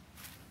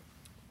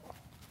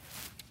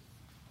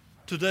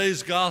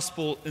Today's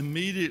gospel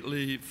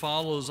immediately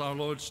follows our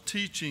Lord's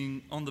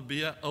teaching of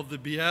the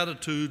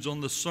Beatitudes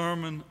on the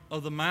Sermon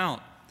on the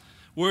Mount,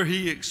 where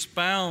he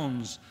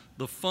expounds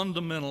the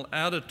fundamental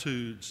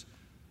attitudes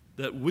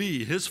that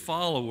we, his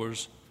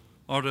followers,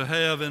 are to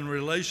have in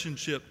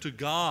relationship to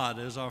God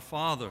as our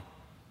Father,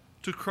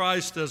 to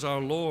Christ as our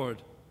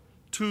Lord,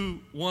 to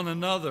one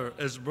another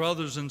as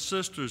brothers and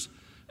sisters,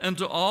 and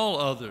to all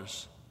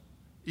others,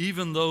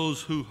 even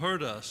those who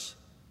hurt us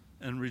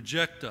and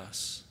reject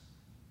us.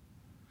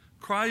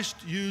 Christ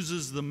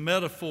uses the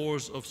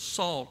metaphors of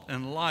salt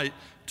and light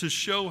to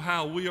show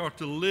how we are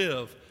to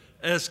live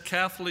as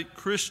Catholic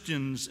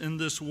Christians in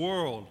this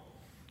world,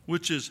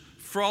 which is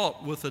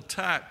fraught with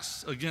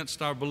attacks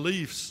against our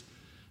beliefs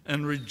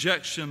and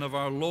rejection of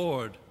our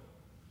Lord,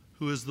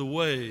 who is the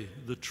way,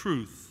 the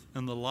truth,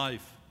 and the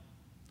life.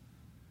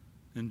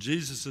 In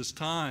Jesus'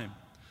 time,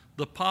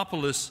 the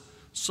populace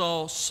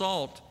saw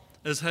salt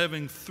as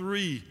having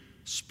three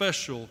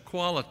special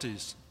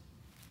qualities.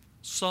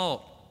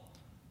 Salt,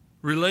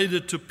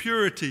 related to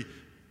purity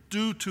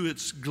due to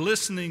its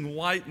glistening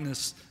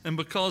whiteness and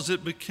because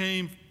it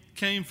came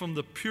from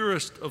the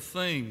purest of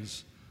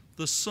things,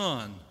 the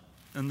sun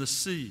and the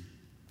sea.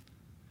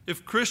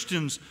 If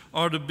Christians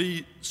are to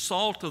be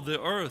salt of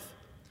the earth,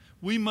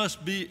 we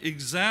must be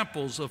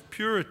examples of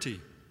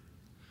purity.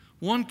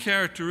 One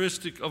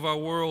characteristic of our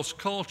world's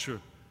culture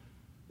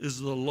is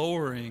the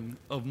lowering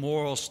of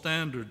moral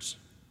standards.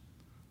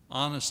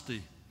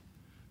 Honesty,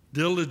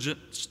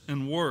 diligence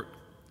in work,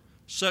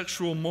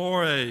 sexual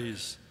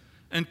mores,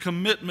 and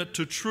commitment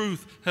to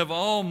truth have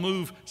all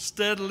moved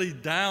steadily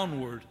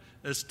downward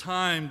as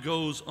time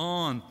goes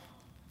on.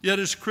 Yet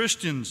as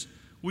Christians,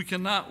 we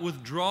cannot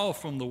withdraw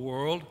from the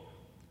world.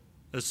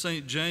 As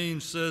St.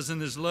 James says in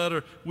his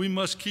letter, we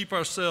must keep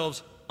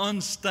ourselves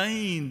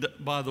unstained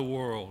by the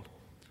world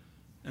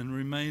and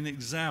remain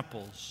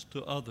examples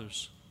to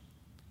others.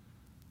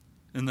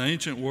 In the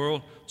ancient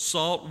world,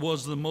 salt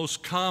was the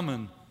most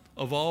common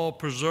of all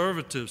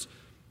preservatives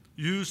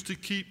used to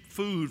keep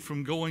food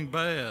from going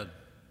bad.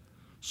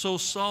 So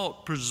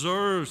salt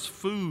preserves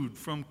food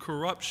from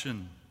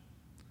corruption.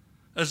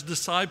 As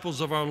disciples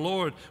of our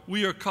Lord,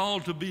 we are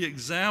called to be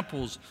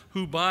examples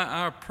who by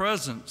our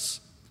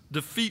presence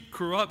defeat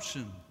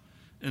corruption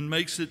and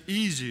makes it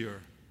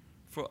easier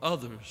for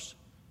others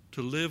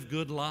to live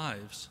good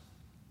lives.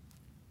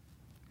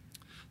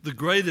 The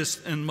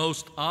greatest and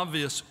most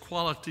obvious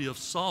quality of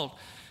salt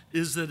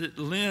is that it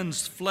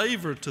lends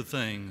flavor to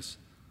things.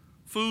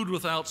 Food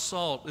without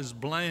salt is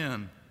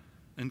bland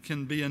and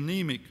can be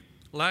anemic,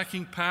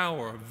 lacking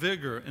power,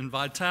 vigor, and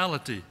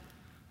vitality.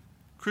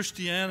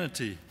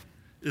 Christianity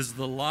is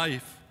to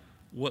life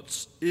what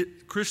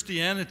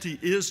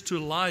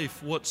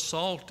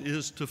salt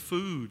is to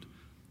food.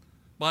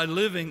 By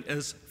living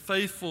as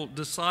faithful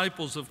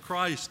disciples of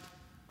Christ,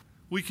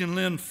 we can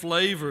lend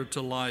flavor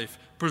to life,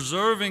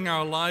 preserving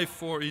our life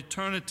for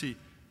eternity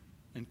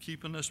and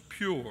keeping us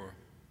pure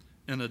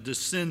in a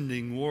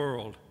descending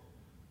world.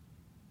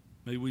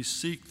 May we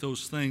seek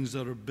those things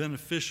that are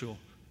beneficial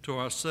to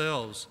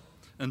ourselves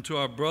and to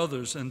our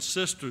brothers and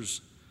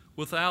sisters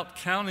without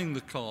counting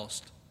the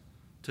cost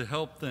to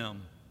help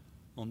them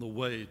on the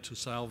way to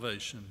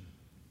salvation.